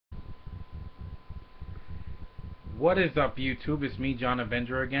What is up, YouTube? It's me, John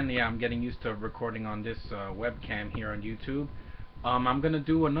Avenger, again. Yeah, I'm getting used to recording on this webcam here on YouTube. I'm gonna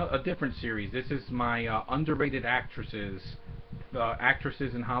do a different series. This is my underrated actresses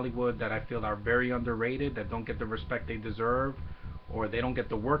in Hollywood that I feel are very underrated, that don't get the respect they deserve, or they don't get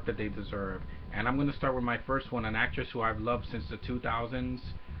the work that they deserve. And I'm gonna start with my first one, an actress who I've loved since the 2000s.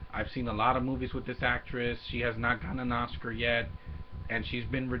 I've seen a lot of movies with this actress. She has not gotten an Oscar yet, and she's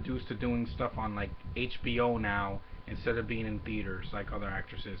been reduced to doing stuff on like HBO now instead of being in theaters like other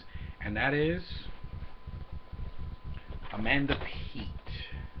actresses, and that is Amanda Peet.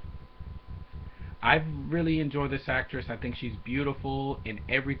 I've really enjoyed this actress. I think she's beautiful in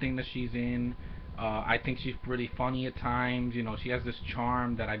everything that she's in. I think she's pretty funny at times. You know, she has this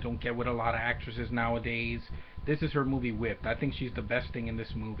charm that I don't get with a lot of actresses nowadays. This is her movie Whipped. I think she's the best thing in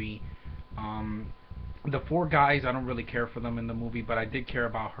this movie. Um, the four guys, I don't really care for them in the movie, but I did care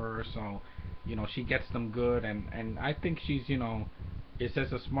about her, so you know she gets them good, and I think she's, you know, it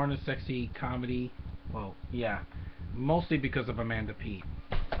says a smart and sexy comedy. Well, yeah, mostly because of Amanda Peet,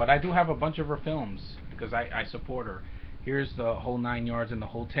 but I do have a bunch of her films because I support her. Here's the whole 9 yards and the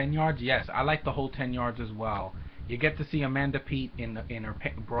whole 10 yards. Yes, I like the whole 10 yards as well. You get to see Amanda Peet in her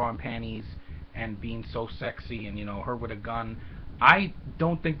bra and panties and being so sexy, and you know her with a gun. I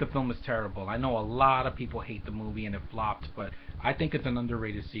don't think the film is terrible. I know a lot of people hate the movie and it flopped, but I think it's an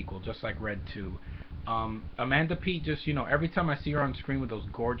underrated sequel, just like Red 2. Amanda Peet, just, you know, every time I see her on screen with those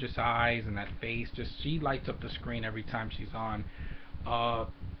gorgeous eyes and that face, just she lights up the screen every time she's on. Uh,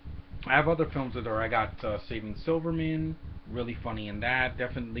 I have other films with her. I got Saving Silverman, really funny in that.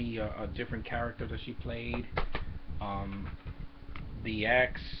 Definitely a different character that she played. Um, the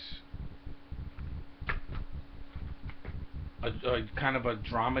X, a kind of a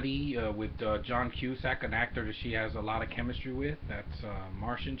dramedy with John Cusack, an actor that she has a lot of chemistry with. That's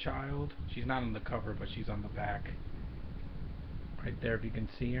Martian Child. She's not on the cover, but she's on the back. Right there, if you can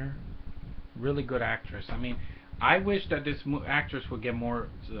see her. Really good actress. I mean, I wish that this actress would get more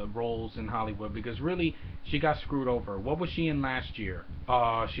roles in Hollywood, because really, she got screwed over. What was she in last year?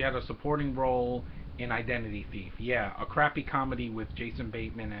 She had a supporting role in Identity Thief. Yeah, a crappy comedy with Jason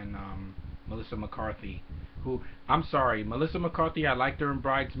Bateman and Melissa McCarthy. Who, I'm sorry, Melissa McCarthy, I liked her in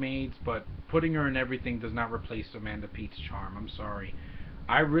Bridesmaids, but putting her in everything does not replace Amanda Peet's charm. I'm sorry.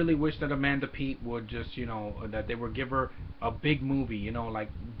 I really wish that Amanda Peet would just, you know, that they would give her a big movie, you know, like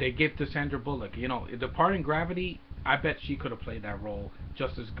they give to Sandra Bullock. You know, The Part in Gravity, I bet she could have played that role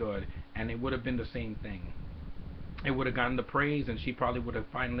just as good, and it would have been the same thing. It would have gotten the praise, and she probably would have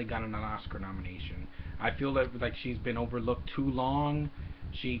finally gotten an Oscar nomination. I feel that like she's been overlooked too long.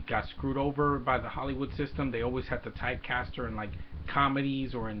 She got screwed over by the Hollywood system. They always had to typecast her in like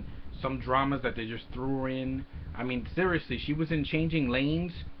comedies or in some dramas that they just threw her in. I mean, seriously, she was in Changing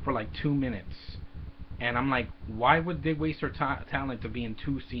Lanes for like 2 minutes, and I'm like, why would they waste her talent to be in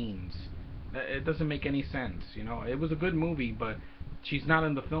two scenes? It doesn't make any sense. You know, it was a good movie, but she's not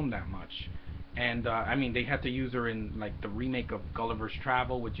in the film that much. And I mean, they had to use her in like the remake of Gulliver's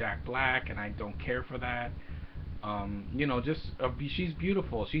Travel with Jack Black, and I don't care for that. You know, just she's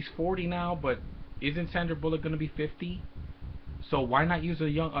beautiful. She's 40 now, but isn't Sandra Bullock gonna be 50? So why not use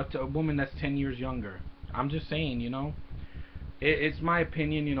a woman that's 10 years younger? I'm just saying, you know. It's my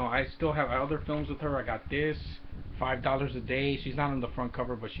opinion, you know. I still have other films with her. I got this, $5 a Day. She's not on the front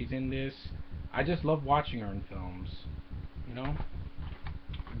cover, but she's in this. I just love watching her in films, you know.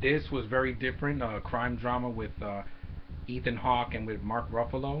 This was very different, a crime drama with Ethan Hawke and with Mark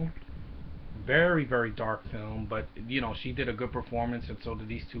Ruffalo. Very, very dark film, but you know she did a good performance, and so did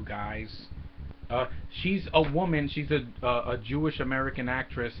these two guys. She's a woman. She's a Jewish American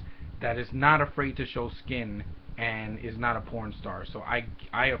actress that is not afraid to show skin and is not a porn star. So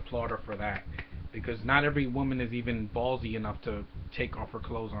I applaud her for that, because not every woman is even ballsy enough to take off her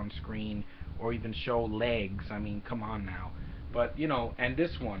clothes on screen or even show legs. I mean, come on now. But you know, and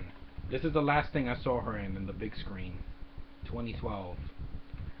this one, this is the last thing I saw her in the big screen, 2012.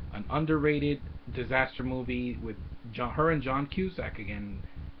 An underrated disaster movie with her and John Cusack again,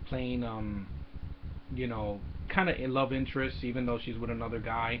 playing you know, kind of a love interest, even though she's with another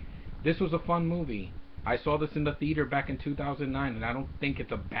guy. This was a fun movie. I saw this in the theater back in 2009, and I don't think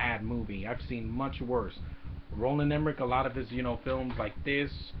it's a bad movie. I've seen much worse. Roland Emmerich, a lot of his, you know, films like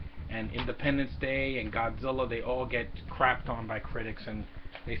this and Independence Day and Godzilla, they all get crapped on by critics, and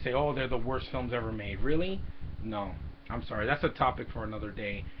they say, oh, they're the worst films ever made. Really? No. I'm sorry. That's a topic for another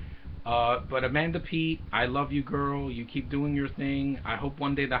day. But Amanda Peet, I love you, girl. You keep doing your thing. I hope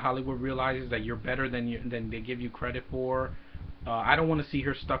one day that Hollywood realizes that you're better than they give you credit for. I don't want to see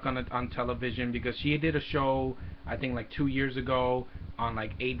her stuck on television, because she did a show, I think like 2 years ago, on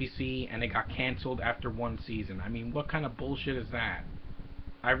like ABC, and it got canceled after one season. I mean, what kind of bullshit is that?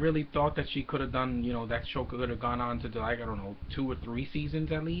 I really thought that she could have done, that show could have gone on to do, like, I don't know, 2 or 3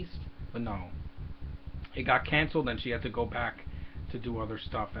 seasons at least. But no, it got canceled and she had to go back to do other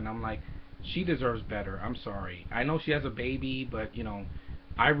stuff. And I'm like, she deserves better. I'm sorry. I know she has a baby, but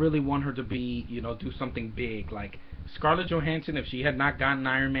I really want her to be, do something big. Like Scarlett Johansson, if she had not gotten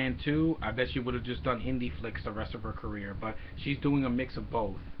Iron Man 2, I bet she would have just done indie flicks the rest of her career. But she's doing a mix of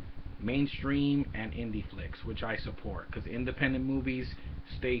both, mainstream and indie flicks, which I support because independent movies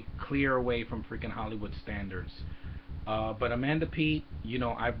stay clear away from freaking Hollywood standards. But Amanda Peet,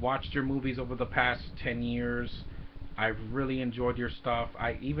 I've watched your movies over the past 10 years. I've really enjoyed your stuff.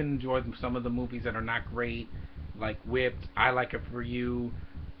 I even enjoyed some of the movies that are not great, like Whipped. I Like It For You.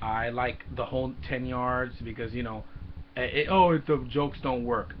 I like the whole 10 yards because, the jokes don't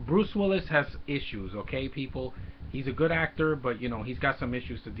work. Bruce Willis has issues, okay, people? He's a good actor, but, he's got some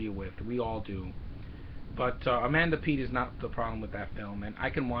issues to deal with. We all do. But Amanda Peet is not the problem with that film, and I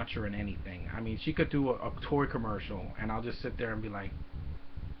can watch her in anything. I mean, she could do a toy commercial, and I'll just sit there and be like,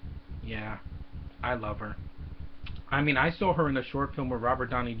 yeah, I love her. I mean, I saw her in a short film with Robert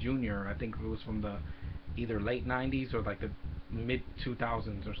Downey Jr. I think it was from the either late '90s or like the mid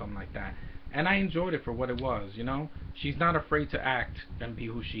 2000s or something like that. And I enjoyed it for what it was. She's not afraid to act and be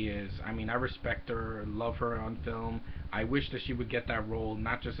who she is. I mean, I respect her, love her on film. I wish that she would get that role,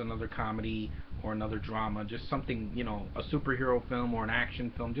 not just another comedy or another drama, just something, a superhero film or an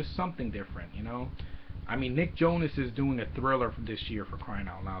action film, just something different. I mean, Nick Jonas is doing a thriller for this year, for crying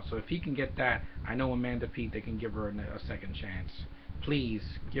out loud. So if he can get that, I know Amanda Peet, they can give her a second chance. Please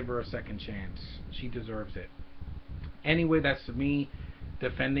give her a second chance. She deserves it. Anyway, that's me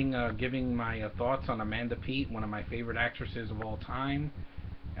defending, giving my thoughts on Amanda Peet, one of my favorite actresses of all time,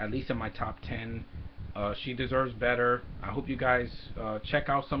 at least in my top 10. She deserves better. I hope you guys check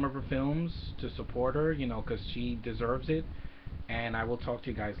out some of her films to support her, because she deserves it. And I will talk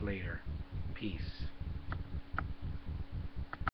to you guys later. Peace.